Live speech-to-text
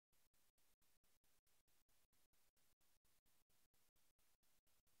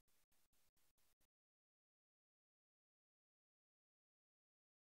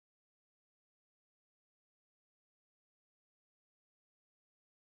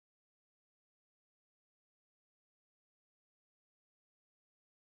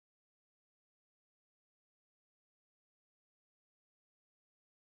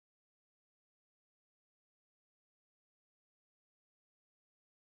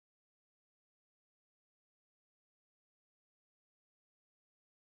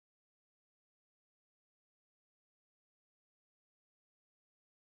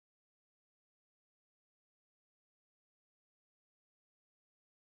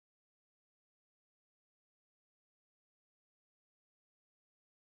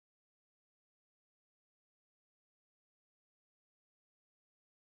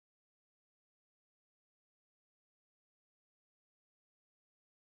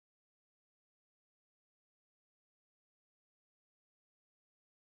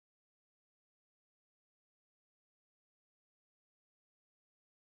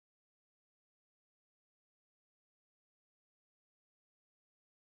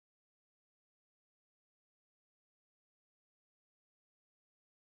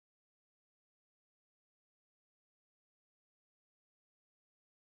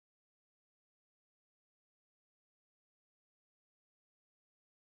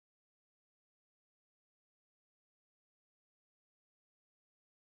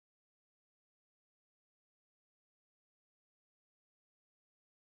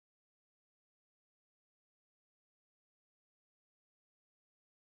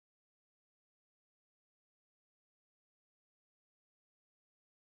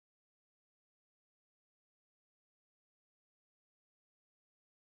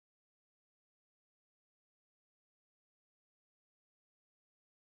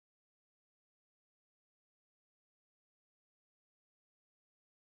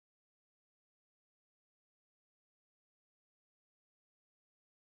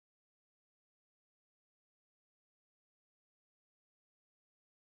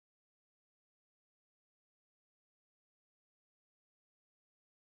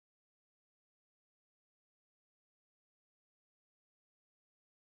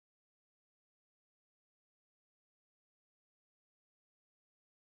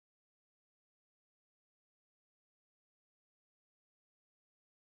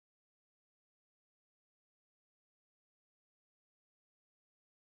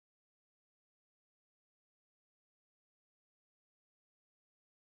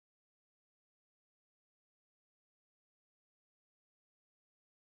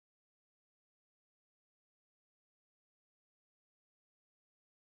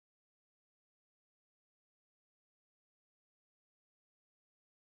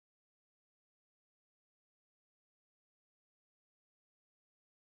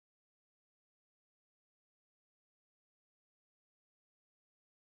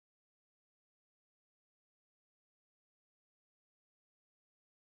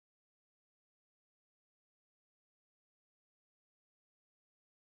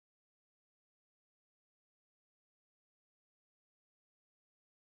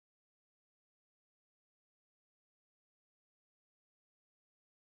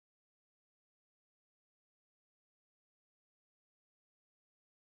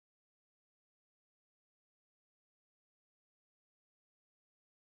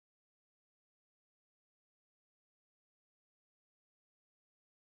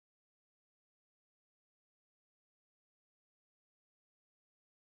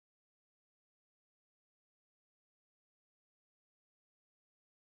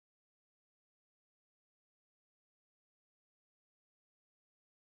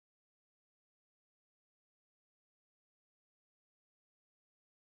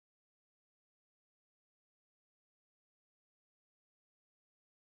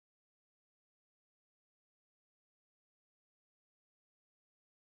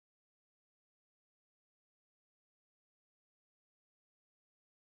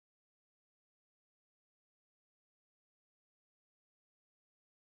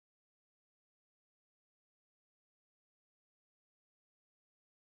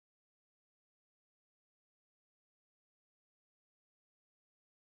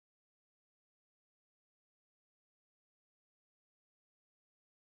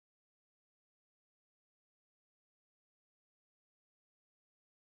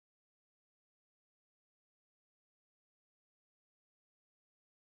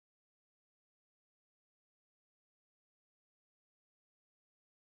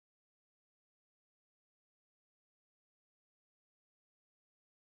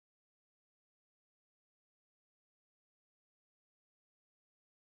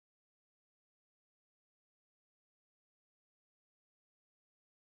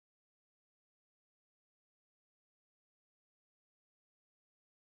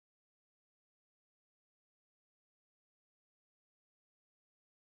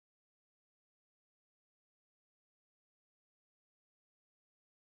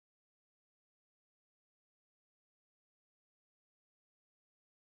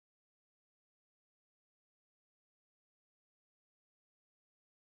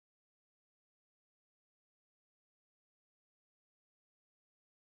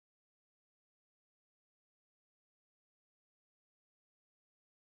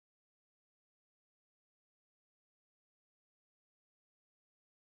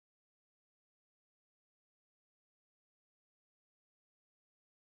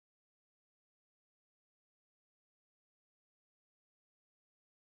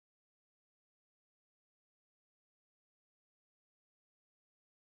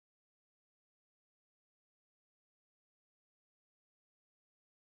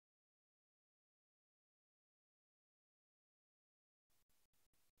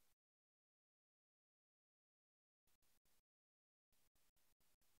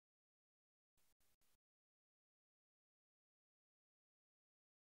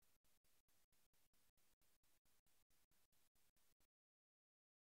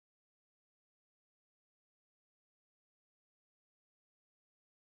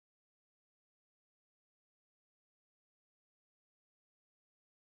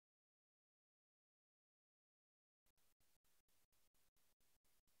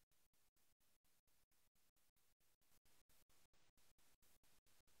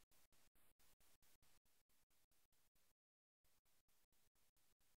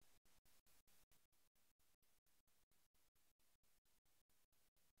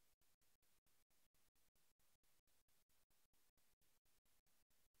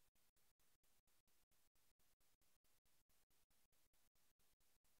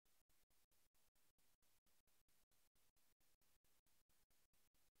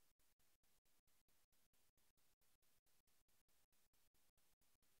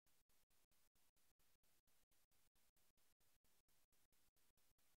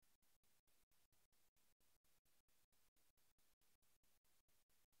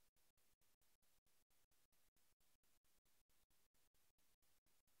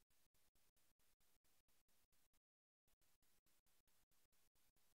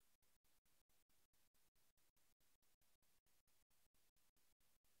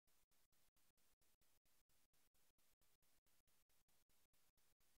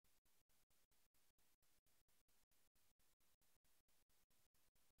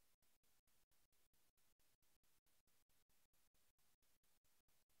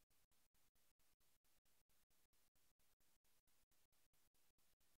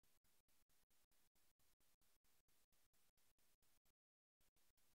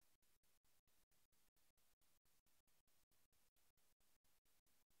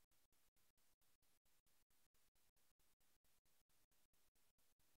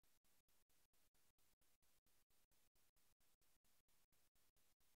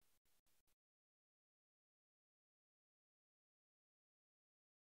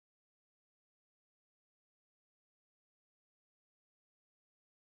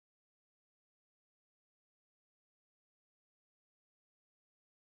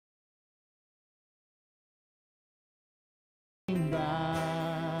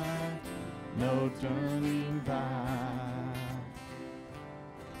back, no turning back.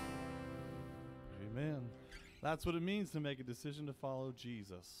 Amen. That's what it means to make a decision to follow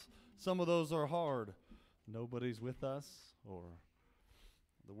Jesus. Some of those are hard. Nobody's with us, or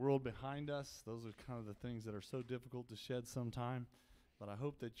the world behind us. Those are kind of the things that are so difficult to shed sometime. But I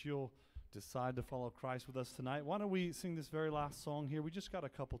hope that you'll decide to follow Christ with us tonight. Why don't we sing this very last song here? We just got a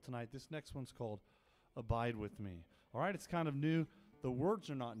couple tonight. This next one's called Abide With Me. All right, it's kind of new. The words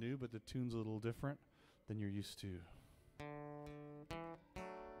are not new, but the tune's a little different than you're used to.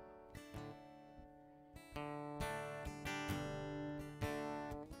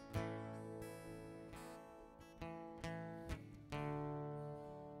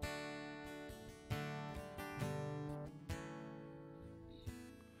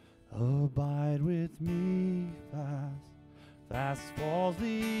 Abide with me fast, fast falls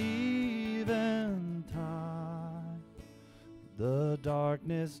the eventide. The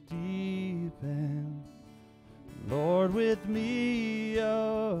darkness deepens, Lord, with me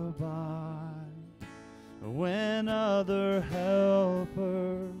abide. When other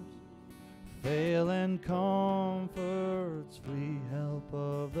helpers fail and comforts flee, help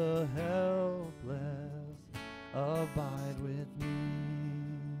of the helpless, abide with me.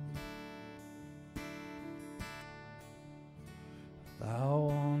 Thou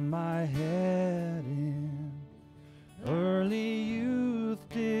on my head in early youth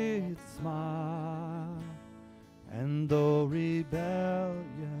did smile, and though rebellious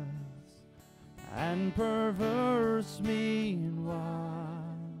and perverse meanwhile,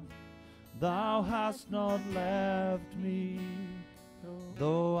 thou hast not left me,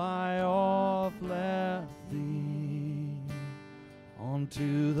 though I oft left thee.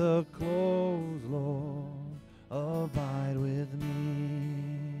 Unto the close, Lord, abide with me.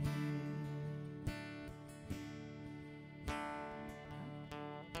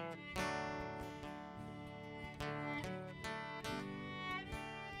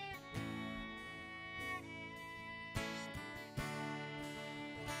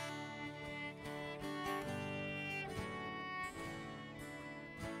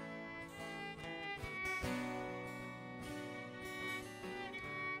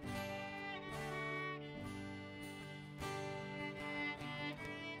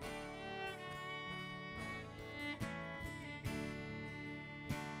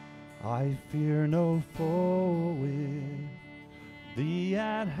 I fear no foe with thee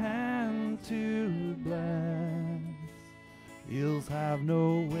at hand to bless. Ills have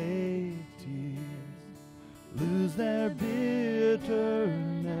no weight, tears lose their bitterness.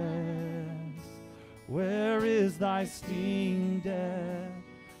 Where is thy sting, death?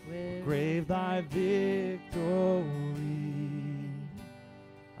 Grave thy victory.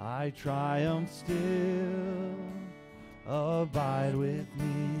 I triumph still, abide with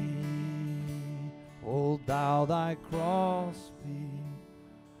me. Hold thou thy cross be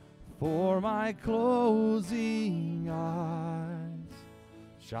for my closing eyes.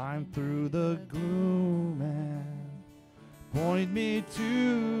 Shine through the gloom and point me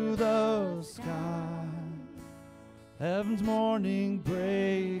to the sky. Heaven's morning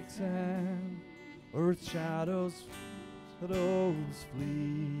breaks and earth's shadows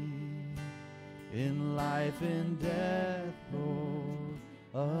flee. In life and death, Lord,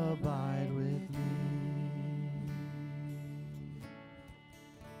 abide with me.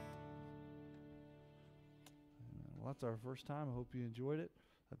 Well, that's our first time. I hope you enjoyed it.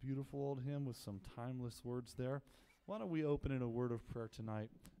 A beautiful old hymn with some timeless words there. Why don't we open in a word of prayer tonight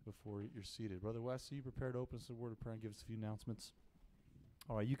before you're seated? Brother Wes, are you prepared to open us a word of prayer and give us a few announcements?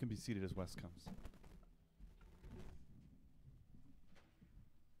 All right, you can be seated as Wes comes.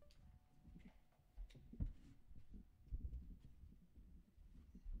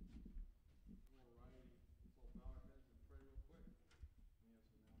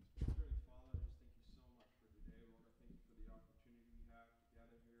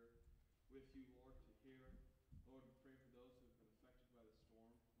 With you, Lord, to hear. Lord, we pray for those who have been affected by the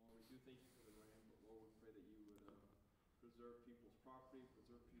storm. Lord, we do thank you for the rain, but Lord, we pray that you would preserve people's property,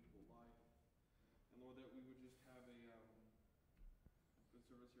 preserve people's life. And Lord, that we would just have a good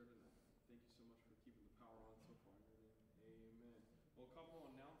service here tonight. Thank you so much for keeping the power on so far in your name. Amen. Well, a couple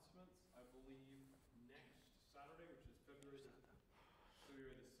of announcements. I believe next Saturday, which is February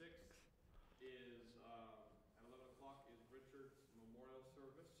the 6th, is at 11 o'clock is Richard's memorial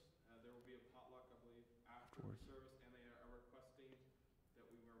service. There will be a potluck, I believe, after the service, and they are requesting that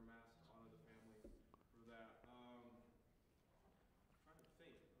we wear masks to honor the family for that. I'm trying to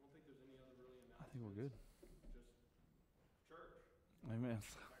think. I don't think there's any other really announcements. I think we're good. Just church. Amen.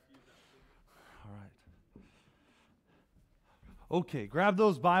 Back to you, Justin. All right. Okay, grab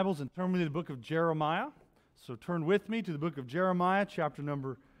those Bibles and turn with me to the book of Jeremiah. So turn with me to the book of Jeremiah, chapter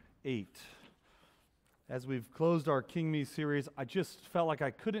number 8. As we've closed our King Me series, I just felt like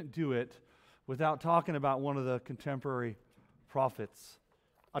I couldn't do it without talking about one of the contemporary prophets.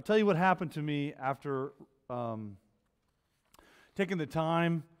 I'll tell you what happened to me after taking the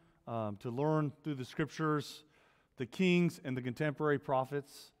time to learn through the scriptures, the kings and the contemporary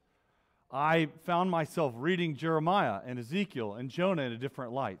prophets. I found myself reading Jeremiah and Ezekiel and Jonah in a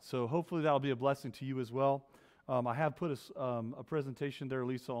different light. So hopefully that'll be a blessing to you as well. I have put a presentation there,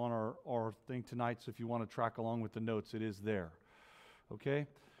 Lisa, on our thing tonight. So if you want to track along with the notes, it is there. Okay?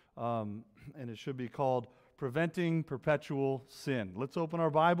 And it should be called Preventing Perpetual Sin. Let's open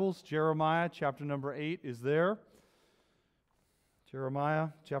our Bibles. Jeremiah chapter number 8 is there. Jeremiah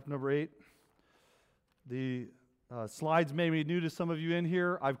chapter number 8. The slides may be new to some of you in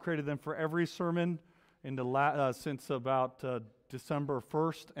here. I've created them for every sermon since about December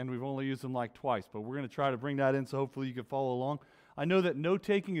 1st, and we've only used them like twice. But we're going to try to bring that in, so hopefully you can follow along. I know that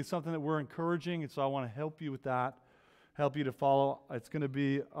note-taking is something that we're encouraging, and so I want to help you with that, help you to follow. It's going to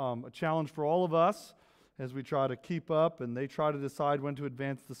be a challenge for all of us as we try to keep up, and they try to decide when to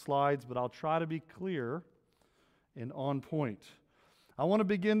advance the slides, but I'll try to be clear and on point. I want to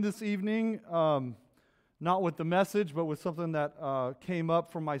begin this evening not with the message, but with something that came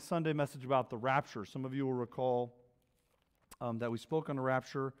up from my Sunday message about the rapture. Some of you will recall that we spoke on the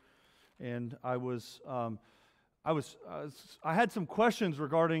rapture, and I had some questions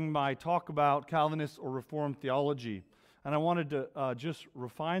regarding my talk about Calvinist or Reformed theology, and I wanted to just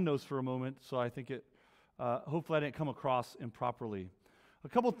refine those for a moment. So I think hopefully I didn't come across improperly. A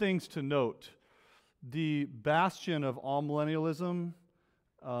couple things to note: the bastion of amillennialism.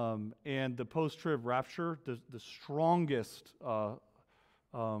 And the post-trib rapture, the strongest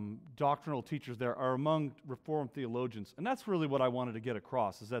doctrinal teachers there are among Reformed theologians. And that's really what I wanted to get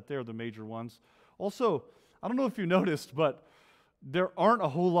across, is that they're the major ones. Also, I don't know if you noticed, but there aren't a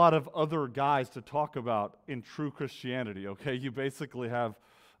whole lot of other guys to talk about in true Christianity, okay? You basically have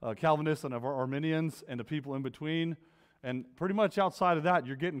Calvinists and Arminians and the people in between. And pretty much outside of that,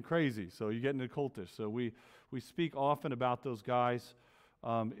 you're getting crazy. So you're getting occultish. So we speak often about those guys.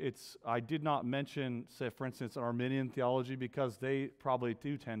 I did not mention, say, for instance, Arminian theology because they probably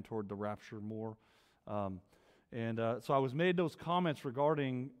do tend toward the rapture more. So I was made those comments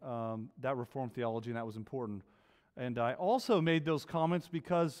regarding that Reformed theology, and that was important. And I also made those comments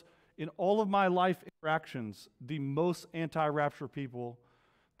because in all of my life interactions, the most anti-rapture people,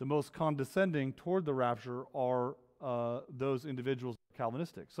 the most condescending toward the rapture are those individuals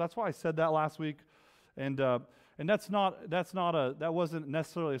Calvinistic. So that's why I said that last week. And that wasn't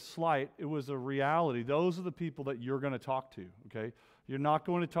necessarily a slight. It was a reality. Those are the people that you're going to talk to, okay? You're not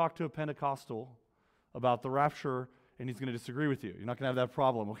going to talk to a Pentecostal about the rapture, and he's going to disagree with you. You're not going to have that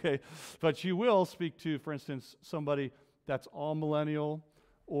problem, okay? But you will speak to, for instance, somebody that's all-millennial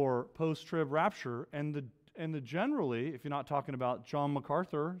or post-trib rapture, and generally, if you're not talking about John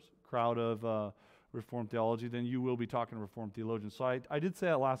MacArthur's crowd of Reformed theology, then you will be talking to Reformed theologians. So I did say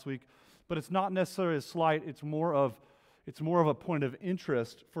that last week. But it's not necessarily a slight. It's more of a point of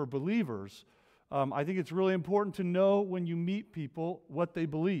interest for believers. I think it's really important to know when you meet people what they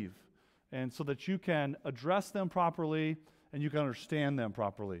believe, and so that you can address them properly and you can understand them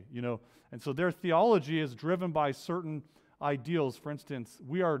properly. And so their theology is driven by certain ideals. For instance,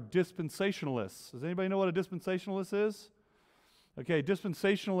 we are dispensationalists. Does anybody know what a dispensationalist is? Okay,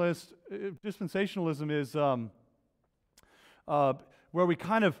 dispensationalism is where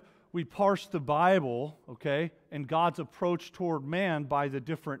we parse the Bible, okay, and God's approach toward man by the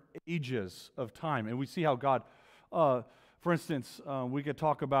different ages of time. And we see how God, for instance, we could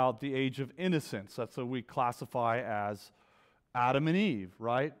talk about the age of innocence. That's what we classify as Adam and Eve,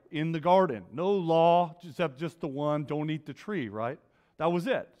 right? In the garden. No law, except just the one, don't eat the tree, right? That was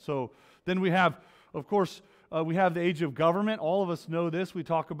it. So then we have, of course, we have the age of government. All of us know this. We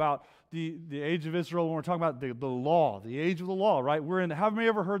talk about the age of Israel when we're talking about the law, the age of the law, right? Have you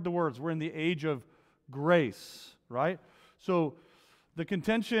ever heard the words? We're in the age of grace, right? So the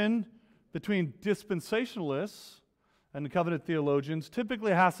contention between dispensationalists and the covenant theologians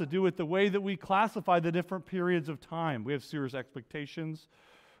typically has to do with the way that we classify the different periods of time. We have serious expectations,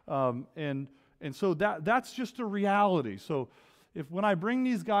 and so that's just a reality. So when I bring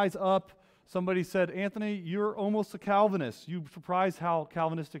these guys up, somebody said, Anthony, you're almost a Calvinist. You're surprised how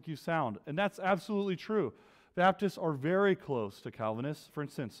Calvinistic you sound. And that's absolutely true. Baptists are very close to Calvinists. For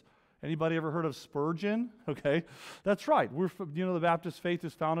instance, anybody ever heard of Spurgeon? Okay, that's right. The Baptist faith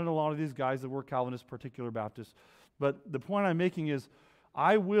is found in a lot of these guys that were Calvinists, particular Baptists. But the point I'm making is,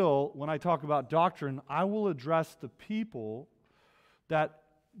 when I talk about doctrine, I will address the people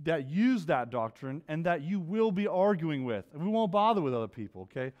that use that doctrine and that you will be arguing with. And we won't bother with other people,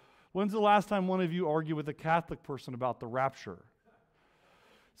 okay? When's the last time one of you argued with a Catholic person about the rapture?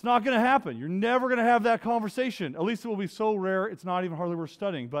 It's not going to happen. You're never going to have that conversation. At least it will be so rare, it's not even hardly worth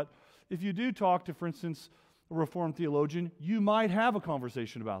studying. But if you do talk to, for instance, a Reformed theologian, you might have a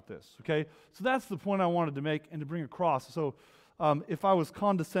conversation about this, okay? So that's the point I wanted to make and to bring across. So if I was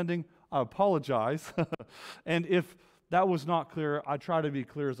condescending, I apologize. And if that was not clear, I try to be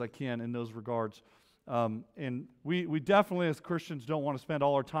clear as I can in those regards. And we definitely, as Christians, don't want to spend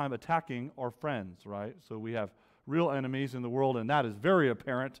all our time attacking our friends, right? So we have real enemies in the world, and that is very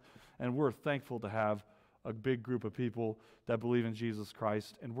apparent, and we're thankful to have a big group of people that believe in Jesus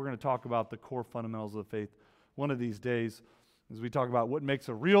Christ. And we're going to talk about the core fundamentals of the faith one of these days as we talk about what makes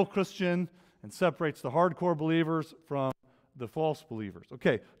a real Christian and separates the hardcore believers from the false believers.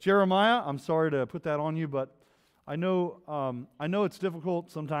 Okay, Jeremiah, I'm sorry to put that on you, but I know it's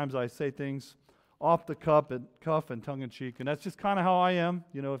difficult. Sometimes I say things off the cuff and tongue-in-cheek, and that's just kind of how I am.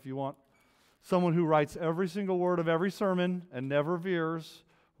 You know, if you want someone who writes every single word of every sermon and never veers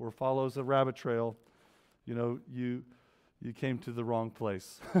or follows a rabbit trail, you know, you came to the wrong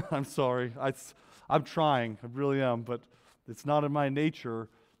place. I'm sorry. I'm trying. I really am, but it's not in my nature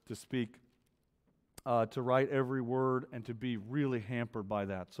to speak, to write every word and to be really hampered by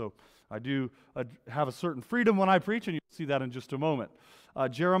that. So I do have a certain freedom when I preach, and you'll see that in just a moment.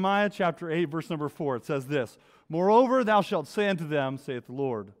 Jeremiah chapter 8, verse number 4, it says this, "Moreover, thou shalt say unto them, saith the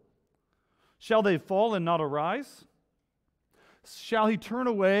Lord, shall they fall and not arise? Shall he turn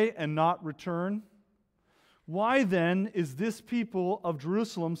away and not return? Why then is this people of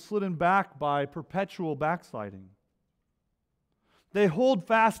Jerusalem slidden back by perpetual backsliding? They hold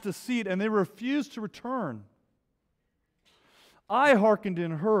fast deceit, and they refuse to return. I hearkened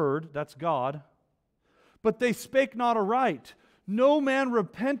and heard," that's God, "but they spake not aright. No man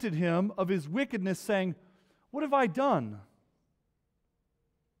repented him of his wickedness, saying, What have I done?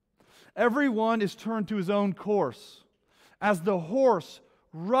 Every one is turned to his own course, as the horse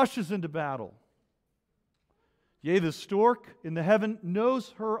rushes into battle. Yea, the stork in the heaven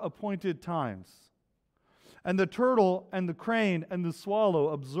knows her appointed times, and the turtle and the crane and the swallow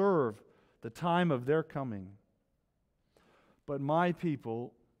observe the time of their coming. But my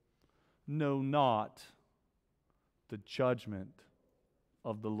people know not the judgment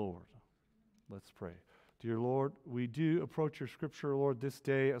of the Lord." Let's pray. Dear Lord, we do approach your scripture, Lord, this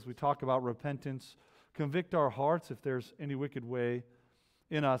day as we talk about repentance. Convict our hearts if there's any wicked way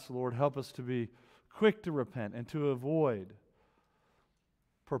in us, Lord. Help us to be quick to repent and to avoid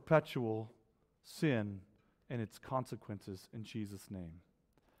perpetual sin and its consequences in Jesus' name.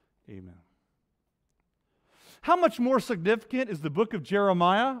 Amen. How much more significant is the book of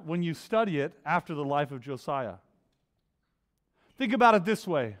Jeremiah when you study it after the life of Josiah? Think about it this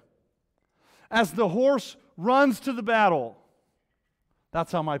way. As the horse runs to the battle,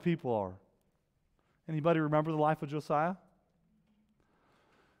 that's how my people are. Anybody remember the life of Josiah?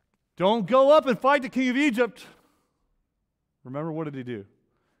 Don't go up and fight the king of Egypt. Remember, what did he do?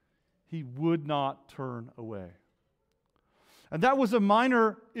 He would not turn away. And that was a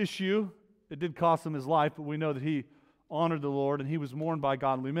minor issue. It did cost him his life, but we know that he honored the Lord and he was mourned by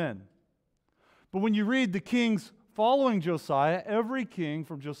godly men. But when you read the kings following Josiah, every king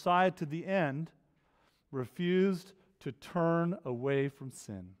from Josiah to the end refused to turn away from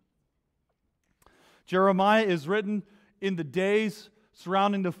sin. Jeremiah is written in the days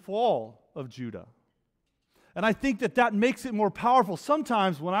surrounding the fall of Judah. And I think that makes it more powerful.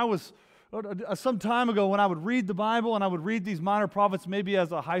 Sometimes some time ago when I would read the Bible and I would read these minor prophets, maybe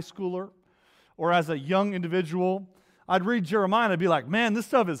as a high schooler or as a young individual, I'd read Jeremiah and I'd be like, man, this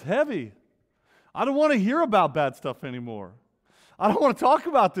stuff is heavy. I don't want to hear about bad stuff anymore. I don't want to talk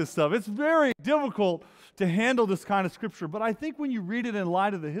about this stuff. It's very difficult to handle this kind of scripture. But I think when you read it in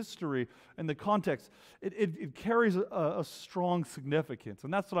light of the history and the context, it carries a strong significance.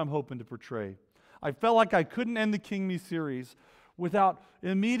 And that's what I'm hoping to portray. I felt like I couldn't end the King Me series without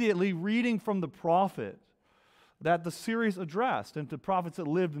immediately reading from the prophet that the series addressed and to prophets that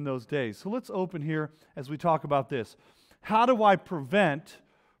lived in those days. So let's open here as we talk about this. How do I prevent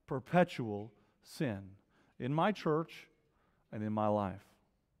perpetual sin in my church and in my life?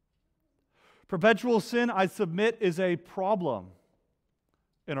 Perpetual sin, I submit, is a problem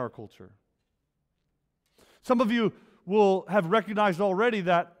in our culture. Some of you will have recognized already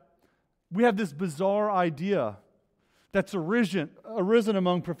that we have this bizarre idea that's arisen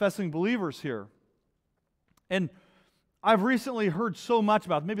among professing believers here. And I've recently heard so much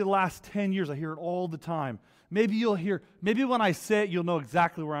about it. Maybe the last 10 years, I hear it all the time. Maybe when I say it, you'll know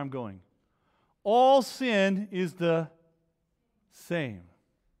exactly where I'm going. All sin is the same.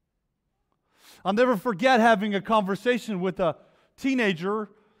 I'll never forget having a conversation with a teenager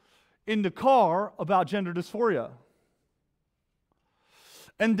in the car about gender dysphoria.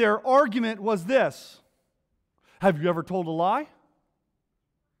 And their argument was this: have you ever told a lie?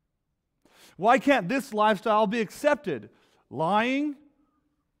 Why can't this lifestyle be accepted? Lying,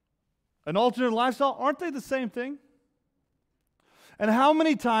 an alternate lifestyle, aren't they the same thing? And how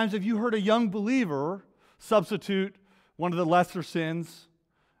many times have you heard a young believer substitute one of the lesser sins,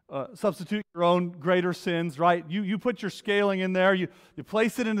 substitute your own greater sins, right? You put your scaling in there, you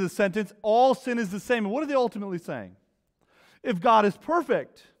place it into the sentence, all sin is the same. And what are they ultimately saying? If God is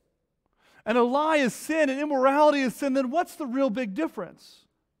perfect, and a lie is sin, and immorality is sin, then what's the real big difference?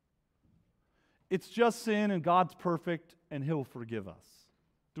 It's just sin, and God's perfect, and He'll forgive us.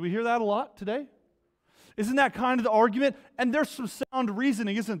 Do we hear that a lot today? Isn't that kind of the argument? And there's some sound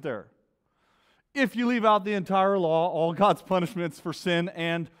reasoning, isn't there? If you leave out the entire law, all God's punishments for sin,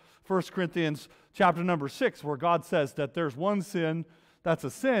 and 1 Corinthians chapter number 6, where God says that there's one sin that's a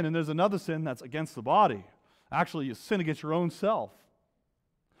sin, and there's another sin that's against the body. Actually, you sin against your own self.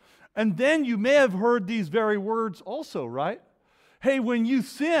 And then you may have heard these very words also, right? Hey, when you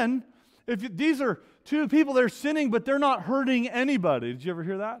sin, these are two people that are sinning, but they're not hurting anybody. Did you ever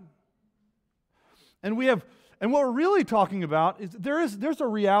hear that? And what we're really talking about is there's a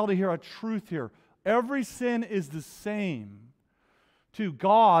reality here, a truth here. Every sin is the same to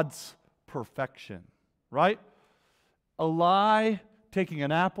God's perfection, right? A lie, taking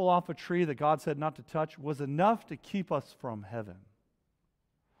an apple off a tree that God said not to touch, was enough to keep us from heaven.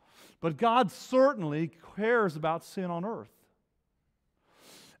 But God certainly cares about sin on earth.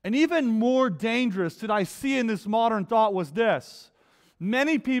 And even more dangerous that I see in this modern thought was this: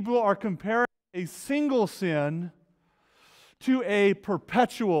 many people are comparing a single sin to a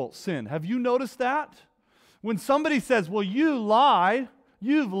perpetual sin. Have you noticed that? When somebody says, well, you've lied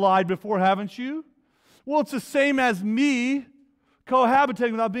before, haven't you? Well, it's the same as me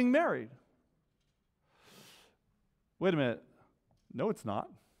cohabitating without being married. Wait a minute. No, it's not.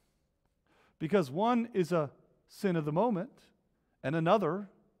 Because one is a sin of the moment, and another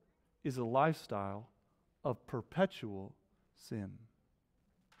is a lifestyle of perpetual sin.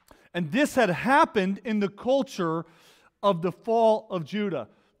 And this had happened in the culture of the fall of Judah.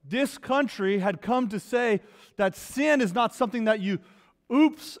 This country had come to say that sin is not something that you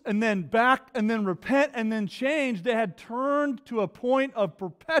oops and then back and then repent and then change. They had turned to a point of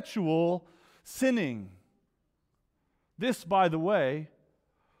perpetual sinning. This, by the way,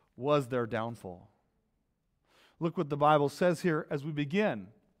 was their downfall. Look what the Bible says here as we begin.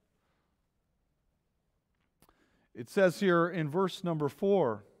 It says here in verse number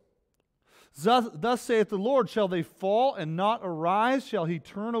 4, Thus saith the Lord, shall they fall and not arise? Shall He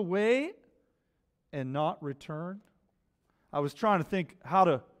turn away and not return? I was trying to think how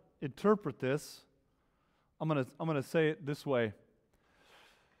to interpret this. I'm gonna say it this way.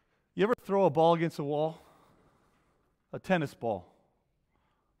 You ever throw a ball against a wall? A tennis ball.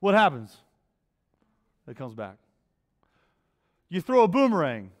 What happens? It comes back. You throw a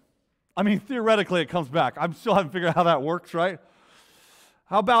boomerang. I mean, theoretically, it comes back. I still haven't figured out how that works, right?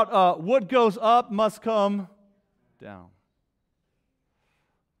 How about what goes up must come down?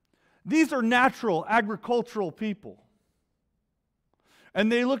 These are natural, agricultural people.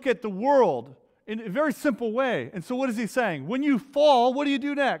 And they look at the world in a very simple way. And so what is he saying? When you fall, what do you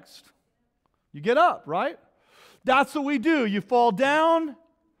do next? You get up, right? That's what we do. You fall down,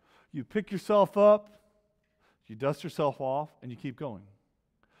 you pick yourself up, you dust yourself off, and you keep going.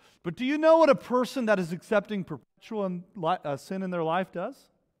 But do you know what a person that is accepting perpetual sin in their life does?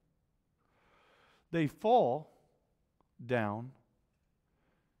 They fall down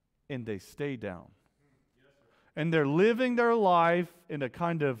and they stay down. And they're living their life in a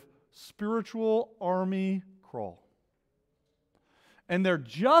kind of spiritual army crawl. And they're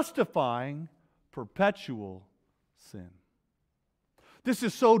justifying perpetual sin. This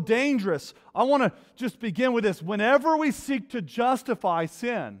is so dangerous. I want to just begin with this. Whenever we seek to justify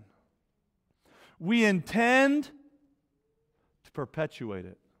sin, we intend to perpetuate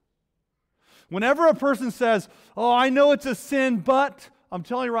it. Whenever a person says, oh, I know it's a sin, but I'm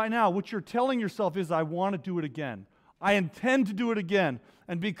telling you right now, what you're telling yourself is, I want to do it again. I intend to do it again.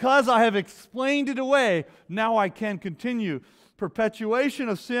 And because I have explained it away, now I can continue. Perpetuation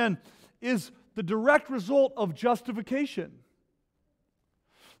of sin is the direct result of justification.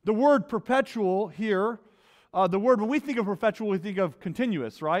 The word perpetual here, when we think of perpetual, we think of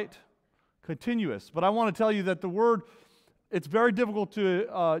continuous, right? Continuous. But I want to tell you that the word, it's very difficult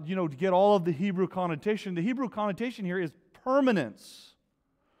to get all of the Hebrew connotation. The Hebrew connotation here is permanence.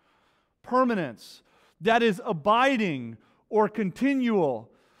 Permanence. That is abiding or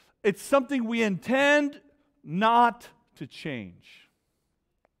continual. It's something we intend not to change.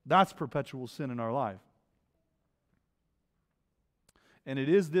 That's perpetual sin in our life. And it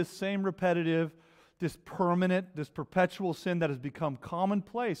is this same repetitive, this permanent, this perpetual sin that has become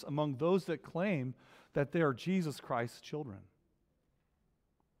commonplace among those that claim that they are Jesus Christ's children.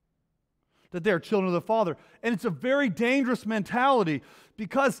 That they are children of the Father. And it's a very dangerous mentality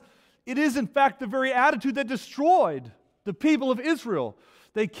because it is in fact the very attitude that destroyed the people of Israel.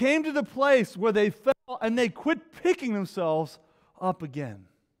 They came to the place where they fell and they quit picking themselves up again.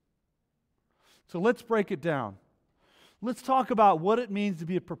 So let's break it down. Let's talk about what it means to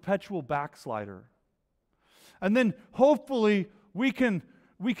be a perpetual backslider. And then hopefully we can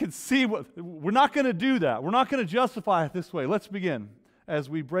see what, we're not going to do that. We're not going to justify it this way. Let's begin as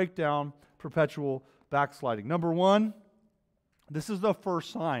we break down perpetual backsliding. Number one, this is the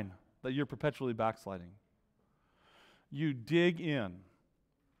first sign that you're perpetually backsliding. You dig in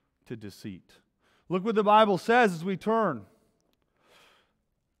to deceit. Look what the Bible says as we turn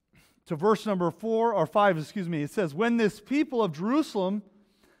to verse number 5. It says, when this people of Jerusalem,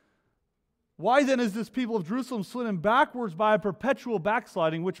 why then is this people of Jerusalem slidden backwards by a perpetual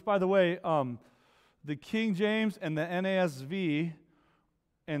backsliding, which, by the way, the King James and the NASV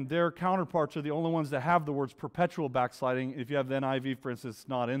and their counterparts are the only ones that have the words perpetual backsliding. If you have the NIV, for instance, it's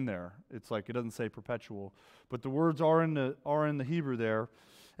not in there. It's like it doesn't say perpetual. But the words are in the Hebrew there.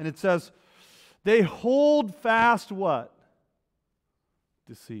 And it says, they hold fast what?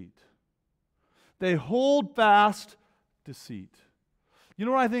 Deceit. They hold fast deceit. You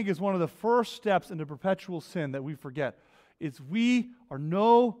know what I think is one of the first steps into perpetual sin that we forget? Is we are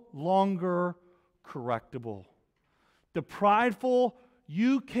no longer correctable. The prideful,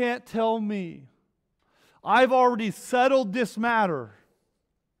 you can't tell me. I've already settled this matter,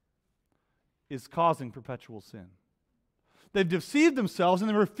 is causing perpetual sin. They've deceived themselves and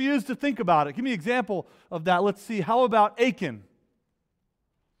they refuse to think about it. Give me an example of that. Let's see. How about Achan?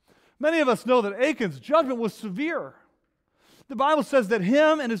 Many of us know that Achan's judgment was severe. The Bible says that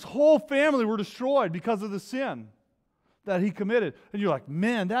him and his whole family were destroyed because of the sin that he committed. And you're like,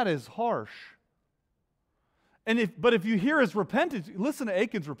 man, that is harsh. But if you hear his repentance, listen to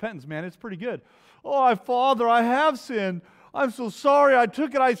Achan's repentance, man, it's pretty good. Oh, Father, I have sinned. I'm so sorry I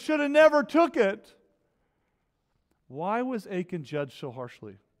took it. I should have never took it. Why was Achan judged so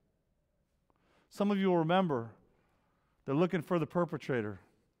harshly? Some of you will remember they're looking for the perpetrator.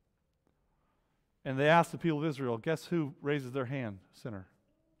 And they ask the people of Israel, guess who raises their hand? Sinner.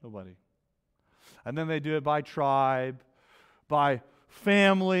 Nobody. And then they do it by tribe, by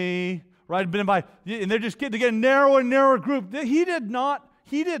family, right? And they're just getting to get a narrower and narrower group. He did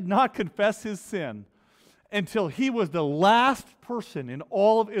not confess his sin until he was the last person in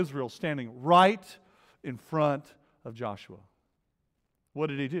all of Israel standing right in front of Joshua. What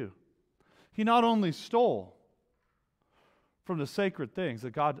did he do? He not only stole from the sacred things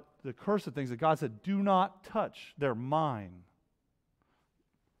that God, the cursed things that God said, do not touch, they're mine.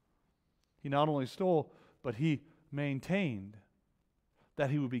 He not only stole, but he maintained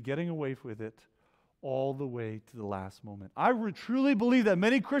that he would be getting away with it all the way to the last moment. I truly believe that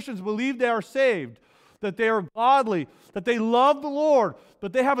many Christians believe they are saved, that they are godly, that they love the Lord,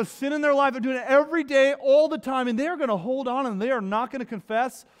 but they have a sin in their life. They're doing it every day, all the time, and they are going to hold on and they are not going to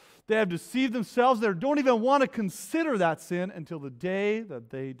confess. They have deceived themselves. They don't even want to consider that sin until the day that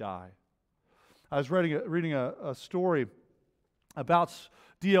they die. I was reading a story about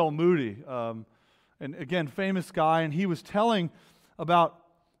D.L. Moody, and again, famous guy, and he was telling about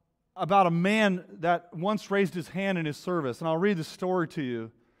a man that once raised his hand in his service. And I'll read the story to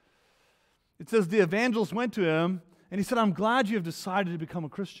you. It says, the evangelist went to him, and he said, I'm glad you have decided to become a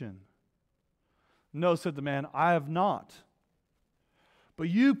Christian. No, said the man, I have not. But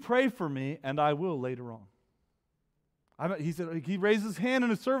you pray for me, and I will later on. He said he raised his hand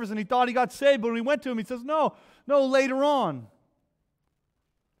in his service, and he thought he got saved. But when he went to him, he says, no, later on.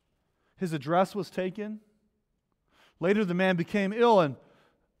 His address was taken. Later, the man became ill, and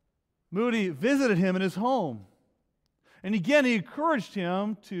Moody visited him in his home. And again, he encouraged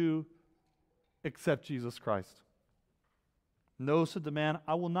him to accept Jesus Christ. No, said the man,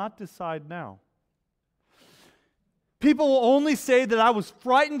 I will not decide now. People will only say that I was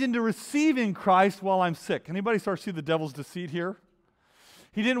frightened into receiving Christ while I'm sick. Anybody start to see the devil's deceit here?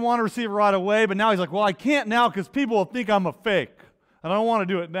 He didn't want to receive it right away, but now he's like, well, I can't now because people will think I'm a fake, and I don't want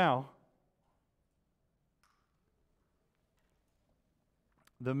to do it now.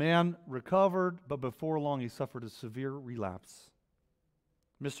 The man recovered, but before long he suffered a severe relapse.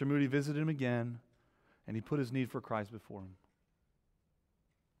 Mr. Moody visited him again, and he put his need for Christ before him.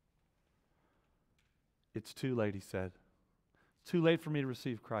 It's too late, he said. It's too late for me to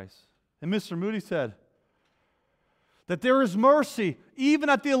receive Christ. And Mr. Moody said that there is mercy even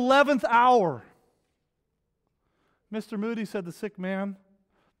at the 11th hour. Mr. Moody said, the sick man,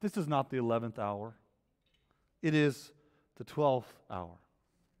 this is not the 11th hour. It is the 12th hour.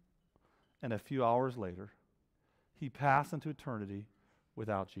 And a few hours later, he passed into eternity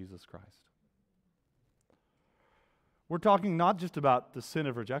without Jesus Christ. We're talking not just about the sin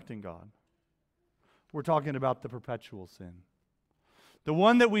of rejecting God. We're talking about the perpetual sin. The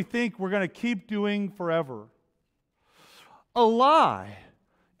one that we think we're going to keep doing forever. A lie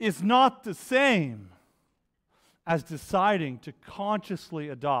is not the same as deciding to consciously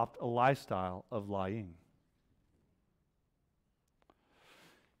adopt a lifestyle of lying.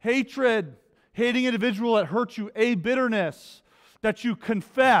 Hatred, hating an individual that hurts you, a bitterness that you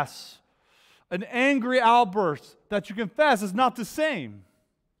confess, an angry outburst that you confess is not the same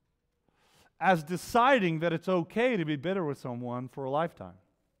as deciding that it's okay to be bitter with someone for a lifetime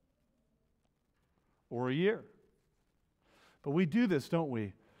or a year. But we do this, don't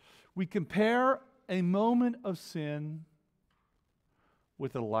we? We compare a moment of sin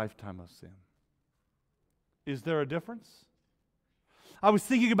with a lifetime of sin. Is there a difference? I was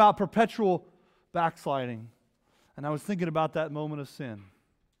thinking about perpetual backsliding, and I was thinking about that moment of sin.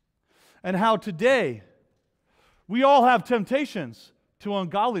 And how today we all have temptations to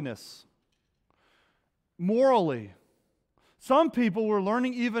ungodliness. Morally. Some people we're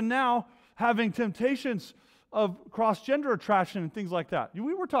learning even now having temptations of cross-gender attraction and things like that.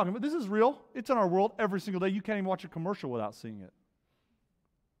 We were talking about this is real. It's in our world every single day. You can't even watch a commercial without seeing it.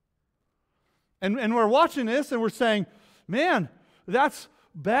 And we're watching this and we're saying, man, that's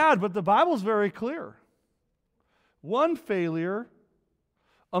bad, but the Bible's very clear. One failure,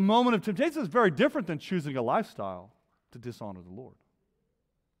 a moment of temptation is very different than choosing a lifestyle to dishonor the Lord.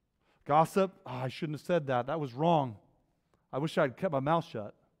 Gossip, I shouldn't have said that. That was wrong. I wish I'd kept my mouth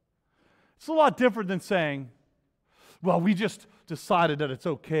shut. It's a lot different than saying, well, we just decided that it's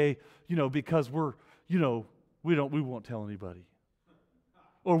okay, because we're, we won't tell anybody.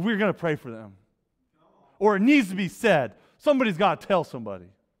 Or we're going to pray for them. Or it needs to be said. Somebody's got to tell somebody.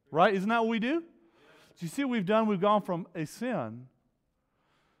 Right? Isn't that what we do? So you see what we've done? We've gone from a sin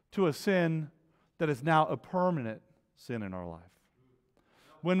to a sin that is now a permanent sin in our life.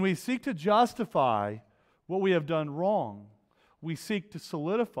 When we seek to justify what we have done wrong, we seek to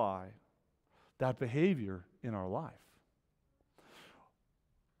solidify that behavior in our life.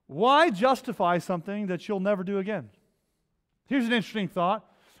 Why justify something that you'll never do again? Here's an interesting thought.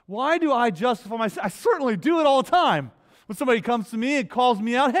 Why do I justify myself? I certainly do it all the time. When somebody comes to me and calls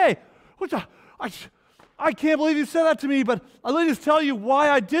me out, hey, I can't believe you said that to me, but let me just tell you why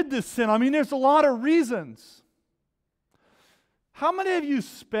I did this sin. I mean, there's a lot of reasons. How many of you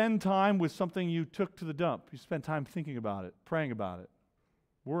spend time with something you took to the dump? You spend time thinking about it, praying about it,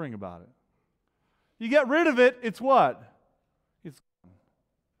 worrying about it. You get rid of it, it's what? It's gone.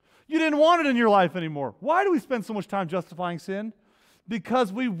 You didn't want it in your life anymore. Why do we spend so much time justifying sin?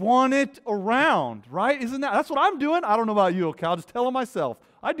 Because we want it around, right? That's what I'm doing? I don't know about you, okay? I'll just tell it myself.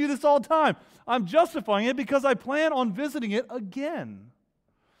 I do this all the time. I'm justifying it because I plan on visiting it again.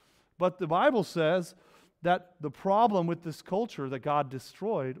 But the Bible says that the problem with this culture that God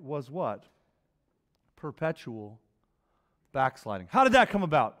destroyed was what? Perpetual backsliding. How did that come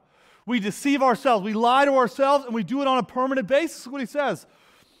about? We deceive ourselves. We lie to ourselves, and we do it on a permanent basis. What he says.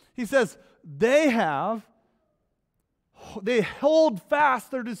 He says, they hold fast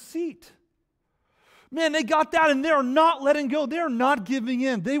their deceit. Man, they got that, and they're not letting go. They're not giving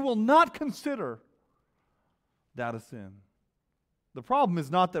in. They will not consider that a sin. The problem is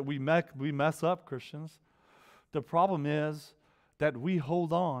not that we mess up, Christians. The problem is that we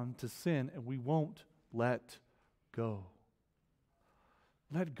hold on to sin and we won't let go.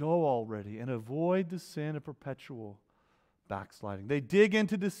 Let go already and avoid the sin of perpetual backsliding. They dig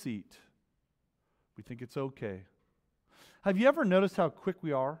into deceit. We think it's okay. Have you ever noticed how quick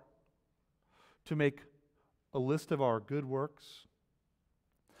we are to make a list of our good works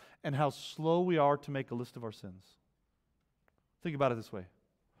and how slow we are to make a list of our sins? Think about it this way.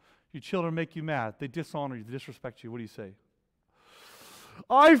 Your children make you mad. They dishonor you. They disrespect you. What do you say?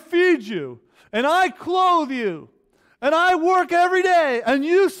 I feed you, and I clothe you, and I work every day, and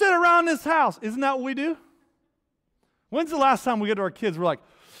you sit around this house. Isn't that what we do? When's the last time we get to our kids, we're like,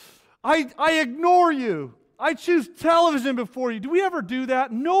 I ignore you. I choose television before you. Do we ever do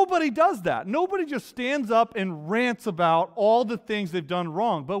that? Nobody does that. Nobody just stands up and rants about all the things they've done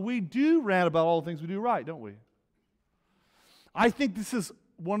wrong. But we do rant about all the things we do right, don't we? I think this is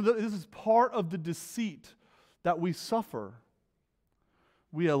part of the deceit that we suffer.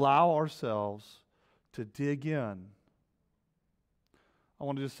 We allow ourselves to dig in I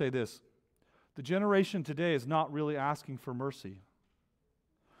want to just say this. The generation today is not really asking for mercy.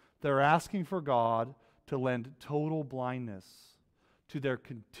 They're asking for God to lend total blindness to their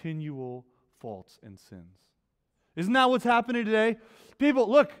continual faults and sins. Isn't that what's happening today? People,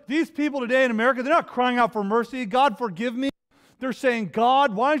 look, these people today in America, they're not crying out for mercy. God, forgive me. They're saying,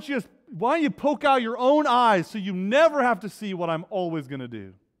 God, why don't you poke out your own eyes so you never have to see what I'm always going to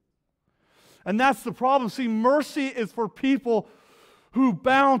do? And that's the problem. See, mercy is for people who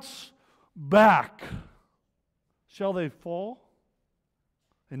bounce back. Shall they fall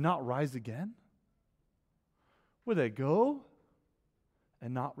and not rise again? Will they go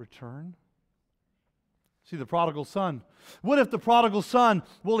and not return? See, the prodigal son. What if the prodigal son,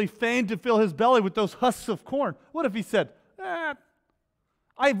 well, he feigned to fill his belly with those husks of corn? What if he said,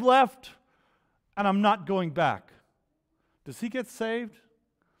 I've left and I'm not going back? Does he get saved?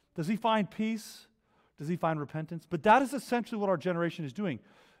 Does he find peace? Does he find repentance? But that is essentially what our generation is doing.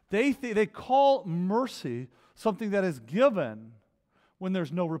 They call mercy something that is given when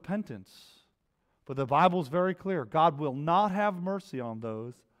there's no repentance. But the Bible is very clear. God will not have mercy on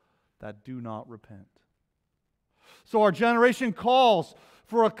those that do not repent. So our generation calls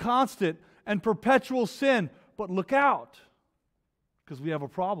for a constant and perpetual sin. But look out, because we have a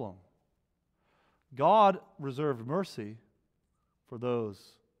problem. God reserved mercy for those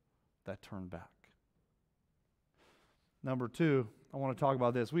that turn back. Number two, I want to talk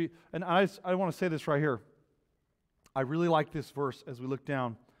about this. I want to say this right here. I really like this verse as we look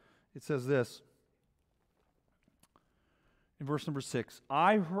down. It says this. In verse number 6,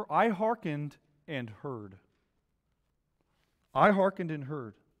 I hearkened and heard. I hearkened and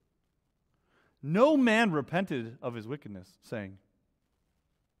heard. No man repented of his wickedness, saying,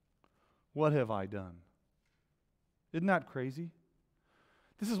 what have I done? Isn't that crazy?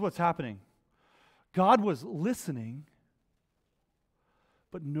 This is what's happening. God was listening,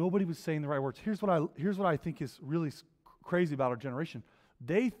 but nobody was saying the right words. Here's what I think is really crazy about our generation.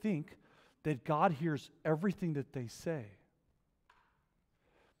 They think that God hears everything that they say.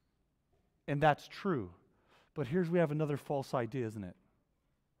 And that's true. But we have another false idea, isn't it?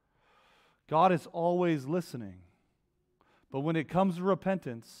 God is always listening. But when it comes to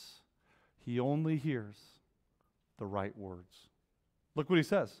repentance, He only hears the right words. Look what He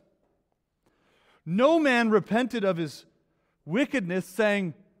says. No man repented of his wickedness,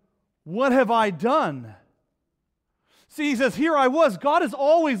 saying, what have I done? See, He says, here I was. God is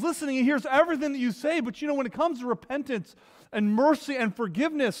always listening. He hears everything that you say. But when it comes to repentance and mercy and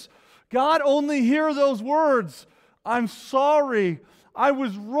forgiveness, God only hears those words. I'm sorry. I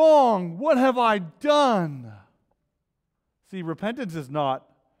was wrong. What have I done? See, repentance is not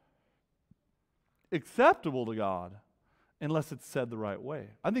acceptable to God unless it's said the right way.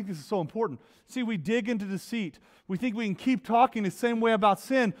 I think this is so important. See, we dig into deceit. We think we can keep talking the same way about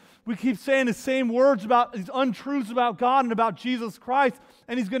sin. We keep saying the same words about these untruths about God and about Jesus Christ,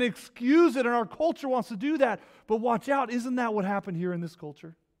 and He's going to excuse it, and our culture wants to do that. But watch out, isn't that what happened here in this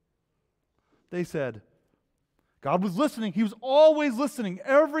culture? They said, God was listening. He was always listening.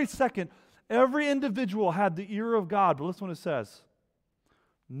 Every second, every individual had the ear of God. But listen what it says.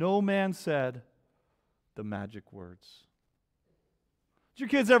 No man said the magic words. Did your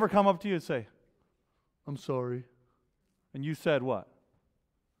kids ever come up to you and say, I'm sorry? And you said what?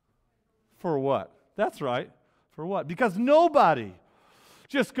 For what? That's right. For what? Because nobody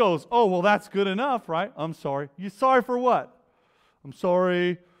just goes, oh, well, that's good enough, right? I'm sorry. You sorry for what? I'm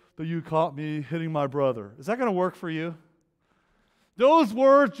sorry that you caught me hitting my brother. Is that going to work for you? Those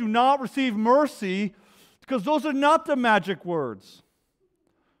words do not receive mercy because those are not the magic words.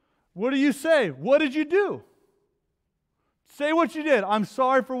 What do you say? What did you do? Say what you did. I'm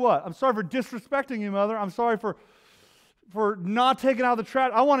sorry for what? I'm sorry for disrespecting you, mother. I'm sorry for not taking out the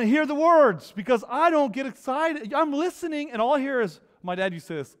trash. I want to hear the words because I don't get excited. I'm listening and all I hear is, my dad used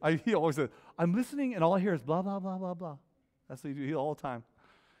to say this. He always said, I'm listening and all I hear is blah, blah, blah, blah, blah. That's what he do all the time.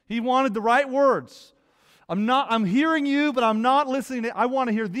 He wanted the right words. I'm hearing you, but I'm not listening. I want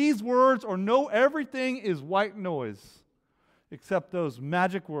to hear these words or know everything is white noise except those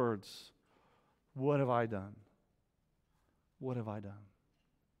magic words. What have I done? What have I done?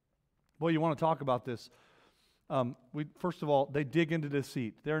 Boy, you want to talk about this. First of all, they dig into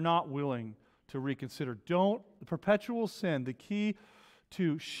deceit. They're not willing to reconsider. Perpetual sin, the key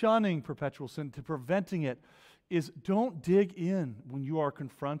to shunning perpetual sin, to preventing it, is don't dig in when you are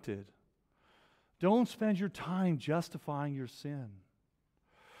confronted. Don't spend your time justifying your sin.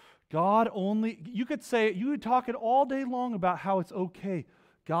 You could talk it all day long about how it's okay.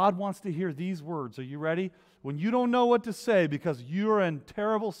 God wants to hear these words. Are you ready? When you don't know what to say because you're in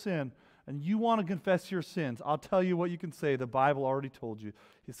terrible sin and you want to confess your sins, I'll tell you what you can say. The Bible already told you.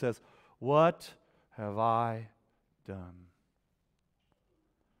 He says, "What have I done?"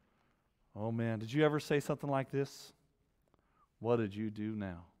 Oh man, did you ever say something like this? What did you do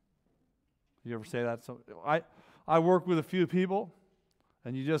now? You ever say that? So I work with a few people,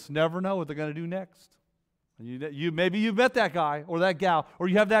 and you just never know what they're going to do next. And you maybe you've met that guy or that gal, or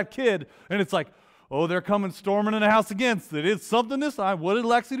you have that kid, and it's like, oh, they're coming storming in the house against it. It's something this time. What did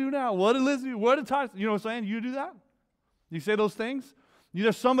Lexi do now? What did Liz do? What did Ty? You know what I'm saying? You do that? You say those things? You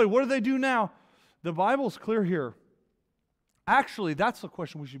just somebody, what do they do now? The Bible's clear here. Actually, that's the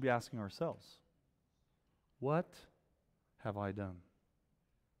question we should be asking ourselves. What have I done?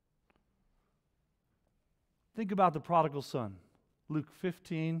 Think about the prodigal son. Luke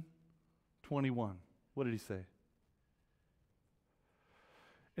 15:21. What did he say?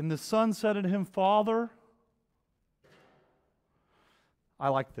 And the son said unto him, Father, I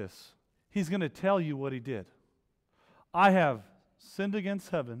like this. He's going to tell you what he did. I have sinned against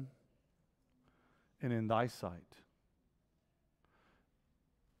heaven and in thy sight,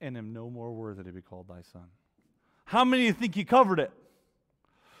 and am no more worthy to be called thy son. How many of you think he covered it?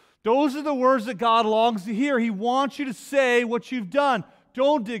 Those are the words that God longs to hear. He wants you to say what you've done.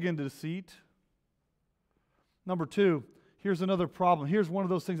 Don't dig into deceit. Number two, here's another problem. Here's one of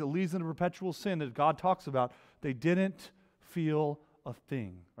those things that leads into perpetual sin that God talks about. They didn't feel a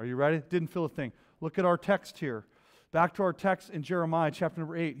thing. Are you ready? Didn't feel a thing. Look at our text here. Back to our text in Jeremiah chapter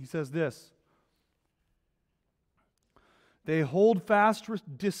number 8. He says this. They hold fast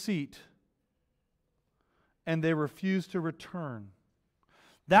deceit, and they refuse to return.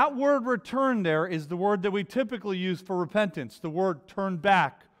 That word return there is the word that we typically use for repentance, the word turn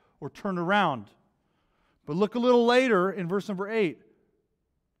back or turn around. But look a little later in verse number 8.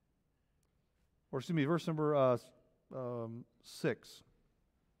 Or excuse me, verse number 6.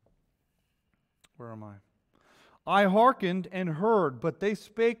 Where am I? I hearkened and heard, but they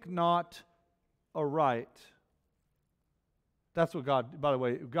spake not aright. That's what God, by the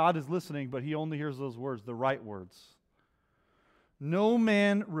way, God is listening, but He only hears those words, the right words. No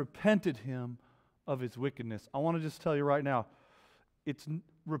man repented him of his wickedness. I want to just tell you right now,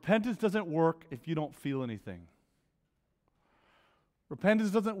 repentance doesn't work if you don't feel anything.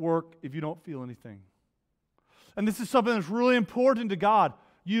 Repentance doesn't work if you don't feel anything. And this is something that's really important to God.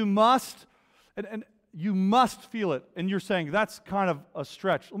 You must, and you must feel it. And you're saying, that's kind of a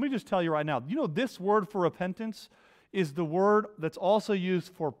stretch. Let me just tell you right now, you know this word for repentance is the word that's also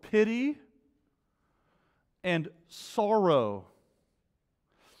used for pity and sorrow.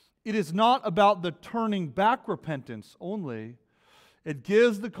 It is not about the turning back repentance only. It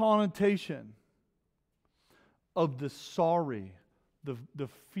gives the connotation of the sorry, the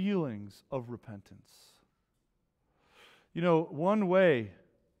feelings of repentance. You know, one way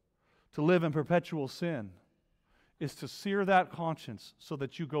to live in perpetual sin is to sear that conscience so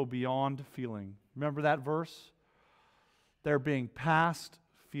that you go beyond feeling. Remember that verse? They're being past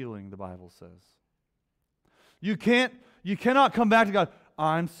feeling, the Bible says. You cannot come back to God,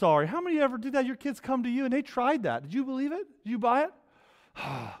 I'm sorry. How many of you ever did that? Your kids come to you and they tried that. Did you believe it? Did you buy it?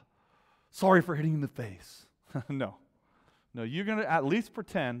 Sorry for hitting you in the face. No, you're going to at least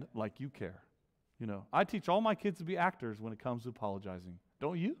pretend like you care. You know, I teach all my kids to be actors when it comes to apologizing.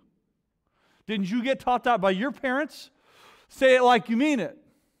 Don't you? Didn't you get taught that by your parents? Say it like you mean it.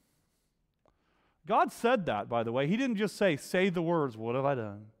 God said that, by the way. He didn't just say the words, what have I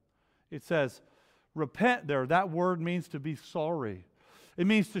done? It says, repent there. That word means to be sorry. It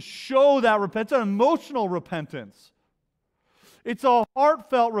means to show that repentance, an emotional repentance. It's a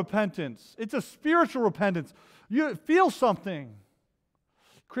heartfelt repentance. It's a spiritual repentance. You feel something.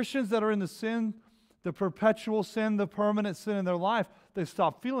 Christians that are in the sin, the perpetual sin, the permanent sin in their life, they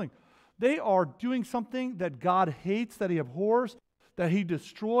stop feeling. They are doing something that God hates, that He abhors, that He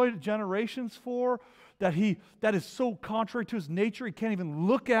destroyed generations for, that is so contrary to His nature, He can't even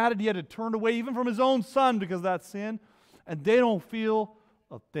look at it. He had to turn away even from His own Son because of that sin, and they don't feel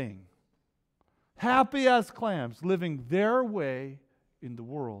a thing. Happy as clams, living their way in the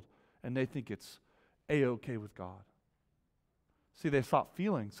world, and they think it's A-okay with God. See, they stop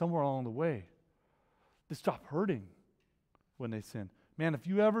feeling somewhere along the way. They stop hurting when they sin. Man, if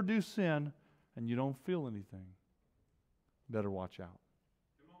you ever do sin and you don't feel anything, better watch out.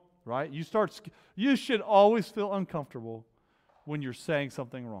 Right? You should always feel uncomfortable when you're saying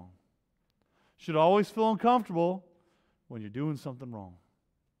something wrong. You should always feel uncomfortable when you're doing something wrong.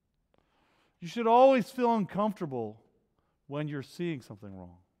 You should always feel uncomfortable when you're seeing something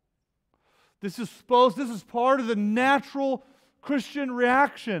wrong. This is part of the natural Christian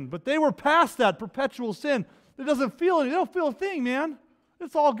reaction, but they were past that perpetual sin. It doesn't feel anything. They don't feel a thing, man.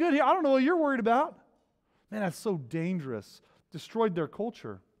 It's all good here. I don't know what you're worried about. Man, that's so dangerous. Destroyed their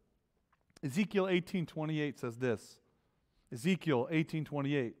culture. Ezekiel 18:28 says this. Ezekiel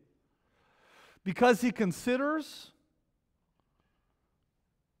 18:28. Because he considers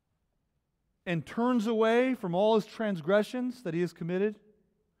and turns away from all his transgressions that he has committed,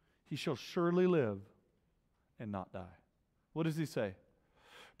 he shall surely live and not die. What does he say?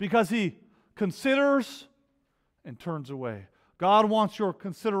 Because he considers and turns away. God wants your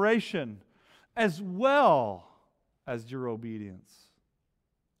consideration as well as your obedience.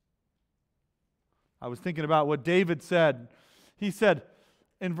 I was thinking about what David said. He said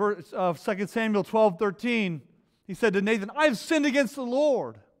in 2 Samuel 12:13, he said to Nathan, I have sinned against the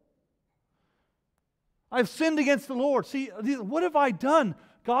Lord. I have sinned against the Lord. See, what have I done?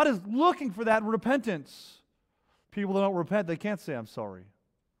 God is looking for that repentance. People that don't repent, they can't say, I'm sorry.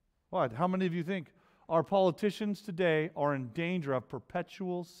 What? How many of you think our politicians today are in danger of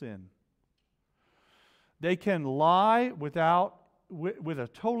perpetual sin? They can lie with a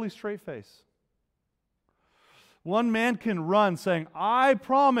totally straight face. One man can run saying, I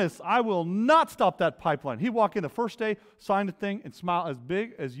promise I will not stop that pipeline. He walked in the first day, signed a thing, and smile the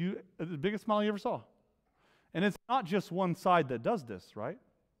biggest smile you ever saw. And it's not just one side that does this, right?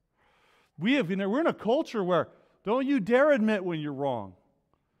 We're in a culture where don't you dare admit when you're wrong.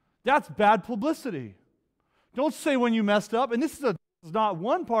 That's bad publicity. Don't say when you messed up. And this is not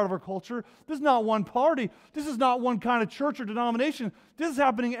one part of our culture. This is not one party. This is not one kind of church or denomination. This is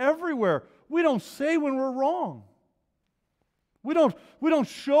happening everywhere. We don't say when we're wrong. We don't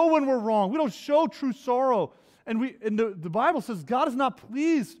show when we're wrong. We don't show true sorrow. And the Bible says God is not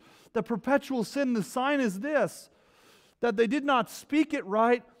pleased that perpetual sin. The sign is this, that they did not speak it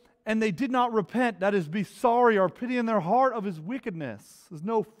right and they did not repent. That is, be sorry or pity in their heart of his wickedness. There's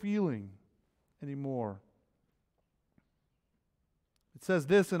no feeling anymore. It says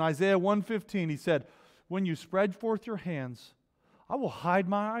this in Isaiah 1:15. He said, when you spread forth your hands, I will hide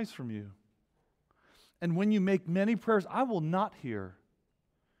my eyes from you. And when you make many prayers, I will not hear.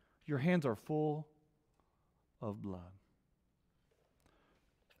 Your hands are full of blood.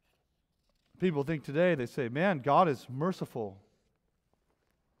 People think today, they say, man, God is merciful.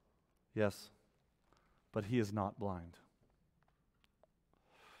 Yes, but he is not blind.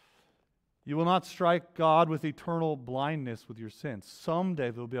 You will not strike God with eternal blindness with your sins. Someday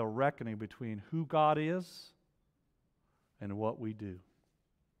there will be a reckoning between who God is and what we do.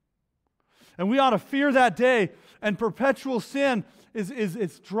 And we ought to fear that day. And perpetual sin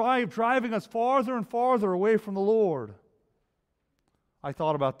is driving us farther and farther away from the Lord. I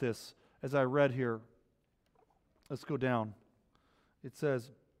thought about this as I read here. Let's go down. It says,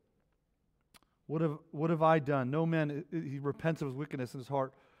 what have I done? No man, he repents of his wickedness in his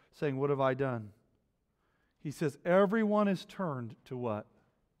heart, saying, what have I done? He says, everyone is turned to what?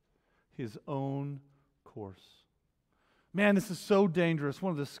 His own course. Man, this is so dangerous.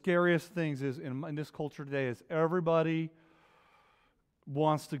 One of the scariest things is in this culture today is everybody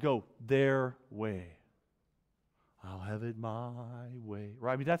wants to go their way. I'll have it my way.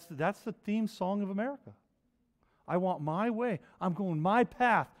 Right? I mean, that's the theme song of America. I want my way. I'm going my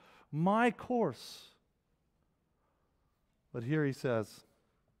path, my course. But here he says,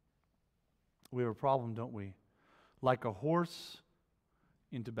 we have a problem, don't we? Like a horse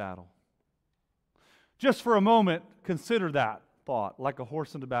into battle. Just for a moment, consider that thought, like a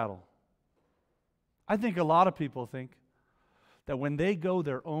horse into battle. I think a lot of people think that when they go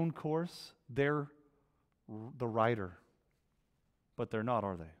their own course, they're the rider. But they're not,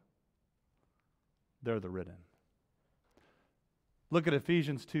 are they? They're the ridden. Look at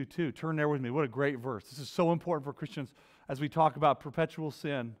Ephesians 2:2. Turn there with me. What a great verse. This is so important for Christians as we talk about perpetual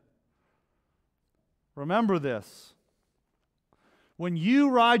sin. Remember this. When you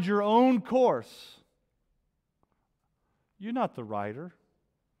ride your own course, you're not the rider.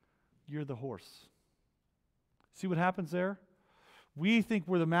 You're the horse. See what happens there? We think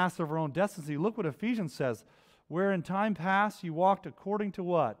we're the master of our own destiny. Look what Ephesians says. Where in time past you walked according to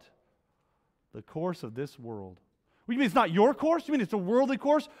what? The course of this world. What, you mean it's not your course? You mean it's a worldly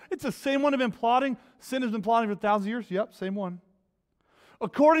course? It's the same one I've been plotting. Sin has been plotting for 1,000 years? Yep, same one.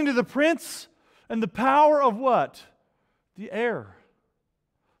 According to the prince and the power of what? The air.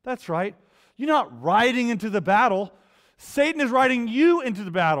 That's right. You're not riding into the battle. Satan is riding you into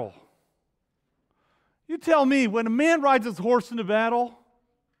the battle. You tell me, when a man rides his horse into battle,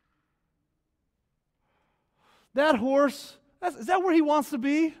 that horse, is that where he wants to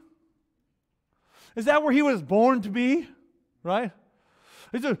be? Is that where he was born to be? Right?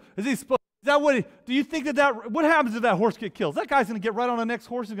 Do you think what happens if that horse gets killed? That guy's going to get right on the next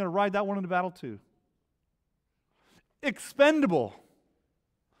horse and going to ride that one into battle too. Expendable.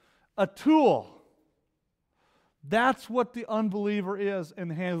 a tool. That's what the unbeliever is in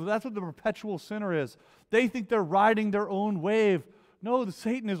the hands of. That's what the perpetual sinner is. They think they're riding their own wave. No, the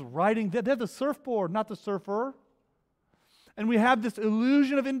Satan is riding. They have the surfboard, not the surfer. And we have this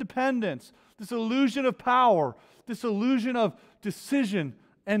illusion of independence, this illusion of power, this illusion of decision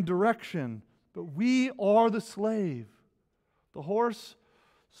and direction. But we are the slave. The horse,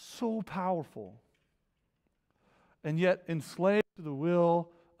 so powerful, and yet enslaved to the will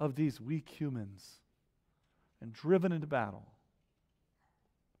of these weak humans and driven into battle,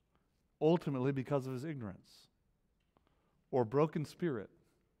 ultimately because of his ignorance or broken spirit.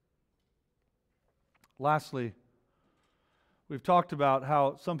 Lastly, we've talked about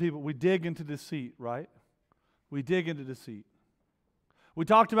how some people, we dig into deceit, right? We dig into deceit. We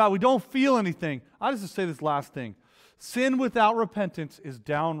talked about we don't feel anything. I just say this last thing. Sin without repentance is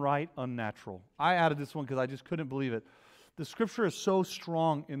downright unnatural. I added this one because I just couldn't believe it. The scripture is so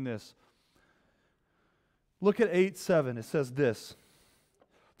strong in this. Look at 8:7. It says this.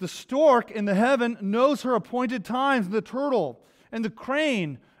 The stork in the heaven knows her appointed times, and the turtle, and the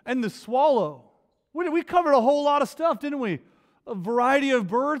crane, and the swallow. We covered a whole lot of stuff, didn't we? A variety of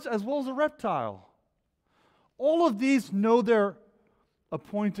birds as well as a reptile. All of these know their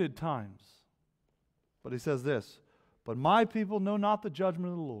appointed times. But he says this, but my people know not the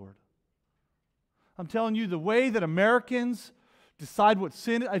judgment of the Lord. I'm telling you, the way that Americans decide what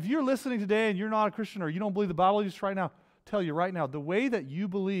sin is, if you're listening today and you're not a Christian or you don't believe the Bible, just right now, tell you right now, the way that you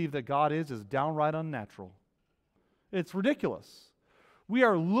believe that God is downright unnatural. It's ridiculous. We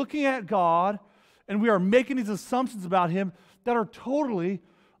are looking at God and we are making these assumptions about Him that are totally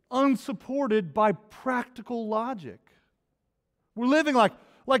unsupported by practical logic. We're living like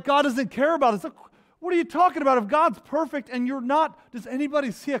God doesn't care about us. What are you talking about? If God's perfect and you're not, does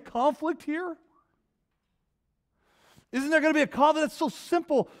anybody see a conflict here? Isn't there going to be a conflict? That's so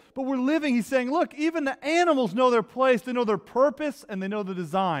simple, but we're living. He's saying, look, even the animals know their place, they know their purpose, and they know the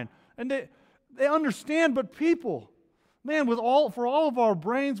design. And they understand, but people, man, for all of our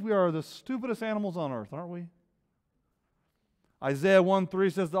brains, we are the stupidest animals on earth, aren't we? Isaiah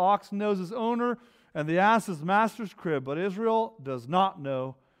 1:3 says, the ox knows his owner, and the ass his master's crib, but Israel does not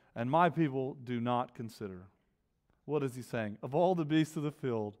know, and my people do not consider. What is he saying? Of all the beasts of the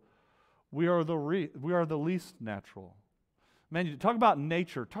field, we are the least natural. Man, you talk about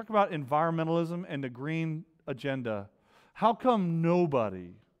nature, talk about environmentalism and the green agenda. How come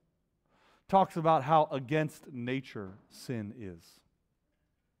nobody talks about how against nature sin is?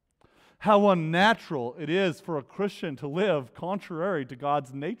 How unnatural it is for a Christian to live contrary to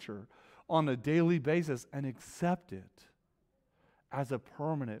God's nature on a daily basis and accept it as a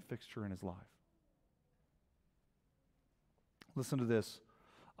permanent fixture in his life. Listen to this.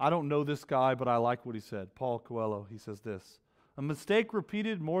 I don't know this guy, but I like what he said. Paul Coelho, he says this. A mistake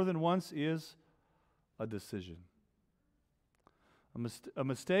repeated more than once is a decision. A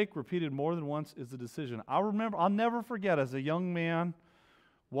mistake repeated more than once is a decision. I'll never forget as a young man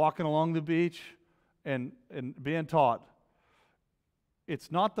walking along the beach and being taught,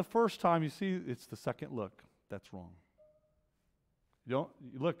 it's not the first time you see, it's the second look. That's wrong. You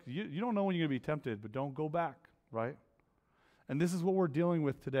don't know when you're going to be tempted, but don't go back, right? And this is what we're dealing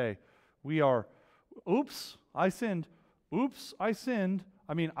with today. We are, oops, I sinned. Oops, I sinned.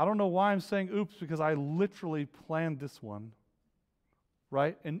 I mean, I don't know why I'm saying oops, because I literally planned this one,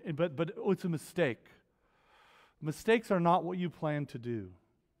 right? But it's a mistake. Mistakes are not what you plan to do.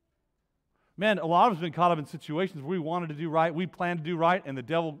 Man, a lot of us have been caught up in situations where we wanted to do right, we planned to do right, and the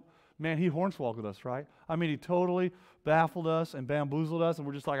devil, man, he hornswoggled us, right? I mean, he totally baffled us and bamboozled us, and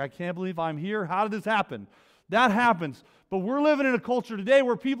we're just like, I can't believe I'm here. How did this happen? That happens. But we're living in a culture today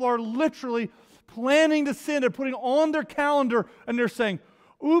where people are literally planning to sin. They're putting on their calendar, and they're saying,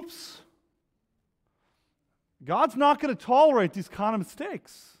 oops, God's not going to tolerate these kind of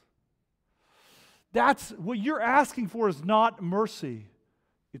mistakes. That's what you're asking for is not mercy.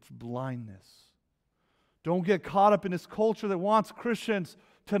 It's blindness. Don't get caught up in this culture that wants Christians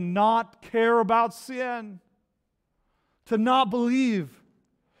to not care about sin, to not believe,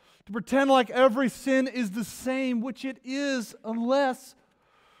 to pretend like every sin is the same, which it is, unless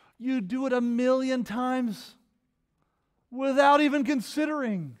you do it 1,000,000 times without even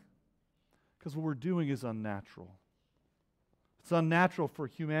considering. Because what we're doing is unnatural. It's unnatural for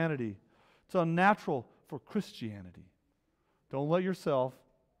humanity. It's unnatural for Christianity. Don't let yourself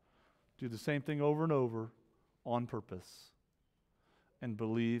do the same thing over and over on purpose and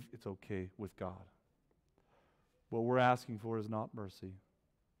believe it's okay with God. What we're asking for is not mercy.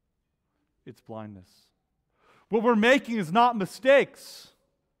 It's blindness. What we're making is not mistakes.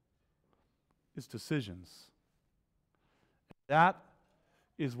 It's decisions. That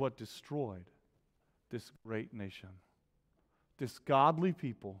is what destroyed this great nation. This godly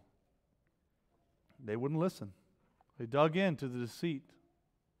people, they wouldn't listen. They dug into the deceit.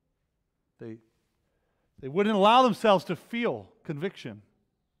 They wouldn't allow themselves to feel conviction.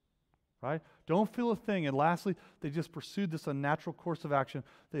 Right? Don't feel a thing. And lastly, they just pursued this unnatural course of action.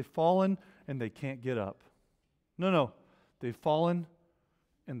 They've fallen and they can't get up. No. They've fallen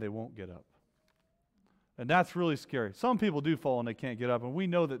and they won't get up. And that's really scary. Some people do fall and they can't get up. And we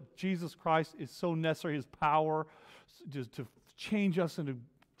know that Jesus Christ is so necessary. His power just to change us and to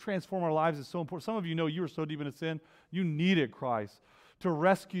transform our lives is so important. Some of you know you were so deep into sin, you needed Christ to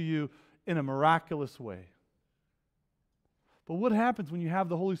rescue you in a miraculous way. But what happens when you have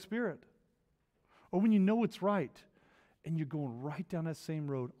the Holy Spirit? Or when you know it's right and you're going right down that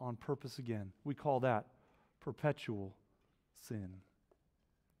same road on purpose again? We call that perpetual sin.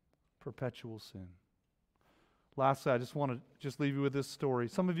 Perpetual sin. Lastly, I just want to leave you with this story.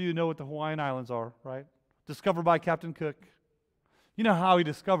 Some of you know what the Hawaiian Islands are, right? Discovered by Captain Cook. You know how he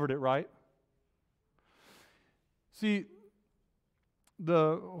discovered it, right? See,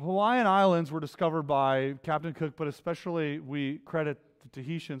 the Hawaiian Islands were discovered by Captain Cook, but especially we credit the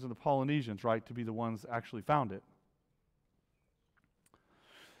Tahitians and the Polynesians, right, to be the ones that actually found it.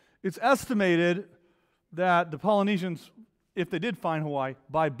 It's estimated that the Polynesians, if they did find Hawaii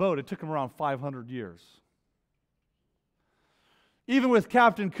by boat, it took them around 500 years. Even with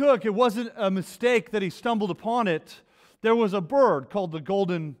Captain Cook, it wasn't a mistake that he stumbled upon it. There was a bird called the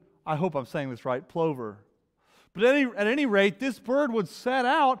golden, I hope I'm saying this right, plover. But at any rate, this bird would set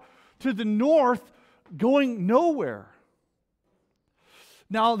out to the north going nowhere.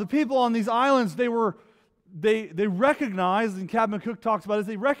 Now, the people on these islands, they recognized, and Captain Cook talks about it,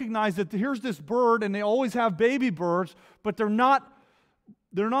 they recognized that here's this bird, and they always have baby birds, but they're not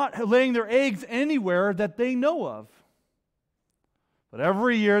laying their eggs anywhere that they know of. But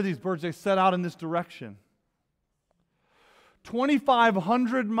every year, these birds, they set out in this direction.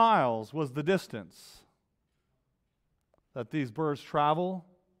 2,500 miles was the distance that these birds travel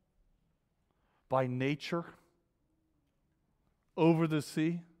by nature over the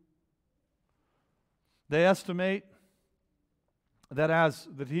sea. They estimate that as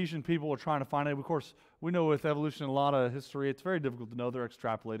the Tahitian people were trying to find it, of course, we know with evolution, a lot of history, it's very difficult to know. They're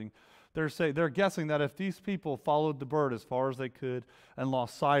extrapolating. They're guessing that if these people followed the bird as far as they could and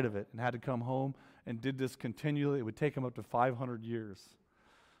lost sight of it and had to come home and did this continually, it would take them up to 500 years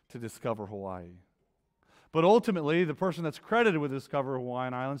to discover Hawaii. But ultimately, the person that's credited with discovering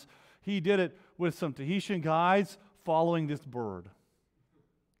Hawaiian Islands, he did it with some Tahitian guides following this bird.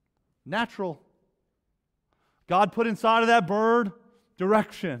 Natural. God put inside of that bird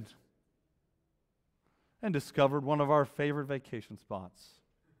direction and discovered one of our favorite vacation spots.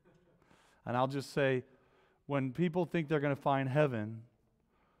 And I'll just say, when people think they're going to find heaven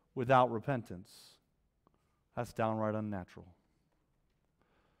without repentance, that's downright unnatural.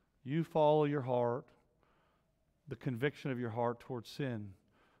 You follow your heart, the conviction of your heart towards sin.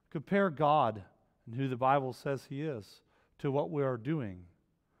 Compare God and who the Bible says He is to what we are doing.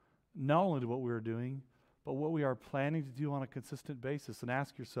 Not only to what we are doing, but what we are planning to do on a consistent basis. And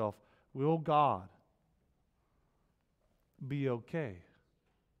ask yourself, will God be okay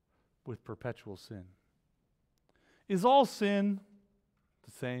with perpetual sin? Is all sin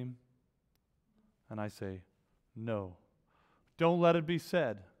the same? And I say, no. Don't let it be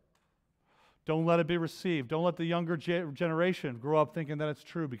said. Don't let it be received. Don't let the younger generation grow up thinking that it's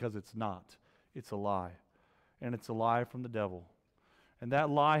true, because it's not. It's a lie. And it's a lie from the devil. And that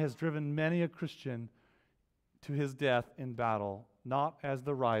lie has driven many a Christian to his death in battle, not as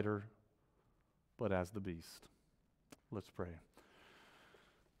the rider, but as the beast. Let's pray.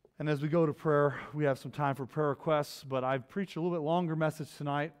 And as we go to prayer, we have some time for prayer requests, but I've preached a little bit longer message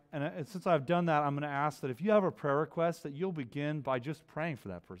tonight, and since I've done that, I'm going to ask that if you have a prayer request, that you'll begin by just praying for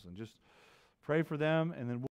that person. Just pray for them, and then